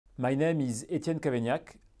My name is Etienne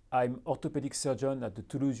Cavaignac. I'm orthopedic surgeon at the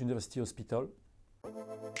Toulouse University Hospital.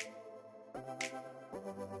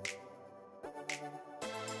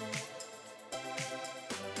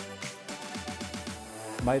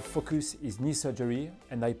 My focus is knee surgery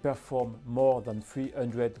and I perform more than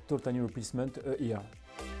 300 total knee replacements a year.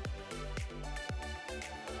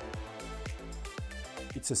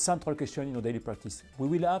 It's a central question in our daily practice. We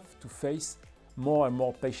will have to face more and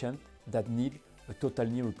more patients that need a total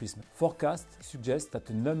knee replacement. Forecasts suggest that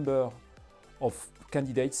the number of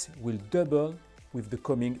candidates will double with the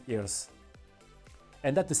coming years.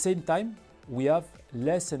 And at the same time, we have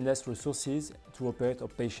less and less resources to operate a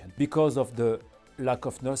patient. Because of the lack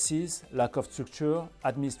of nurses, lack of structure,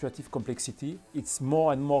 administrative complexity, it's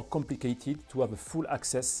more and more complicated to have a full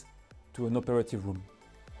access to an operative room.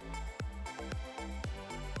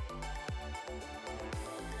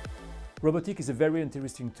 Robotics is a very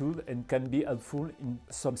interesting tool and can be helpful in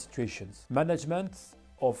some situations. Management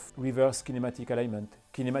of reverse kinematic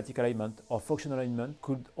alignment or functional alignment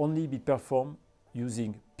could only be performed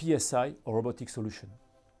using PSI or robotic solution.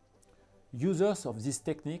 Users of this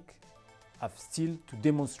technique have still to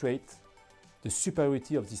demonstrate the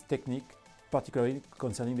superiority of this technique, particularly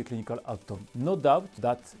concerning the clinical outcome. No doubt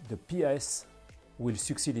that the PS will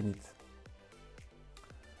succeed in it.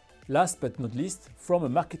 Last but not least, from a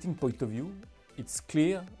marketing point of view, it's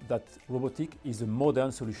clear that robotic is a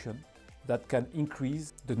modern solution that can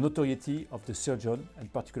increase the notoriety of the surgeon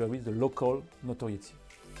and particularly the local notoriety.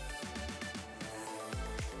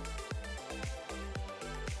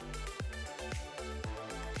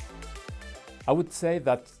 I would say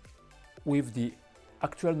that with the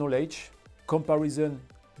actual knowledge, comparison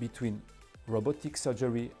between robotic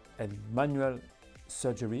surgery and manual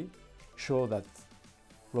surgery show that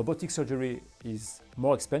robotic surgery is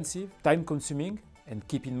more expensive, time-consuming, and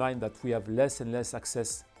keep in mind that we have less and less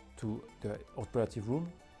access to the operative room,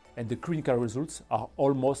 and the clinical results are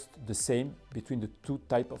almost the same between the two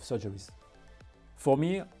types of surgeries. For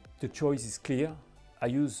me, the choice is clear. I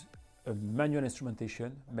use a manual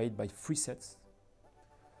instrumentation made by 3 sets.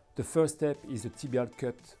 The first step is a tibial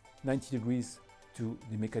cut 90 degrees to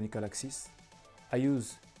the mechanical axis. I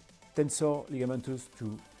use tensor ligamentous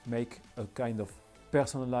to make a kind of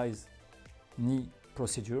personalized knee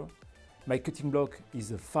procedure. My cutting block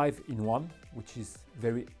is a 5-in-1, which is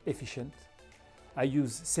very efficient. I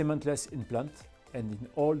use cementless implant, and in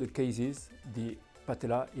all the cases, the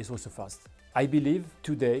patella is also fast. I believe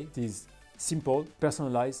today it is simple,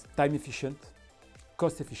 personalized, time efficient,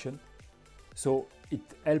 cost efficient, so it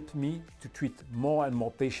helped me to treat more and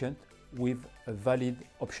more patients with a valid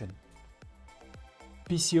option.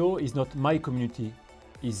 PCO is not my community,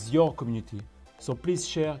 it's your community. So please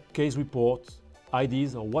share case reports,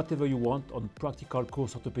 ideas or whatever you want on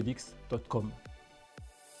practicalcourseorthopedics.com.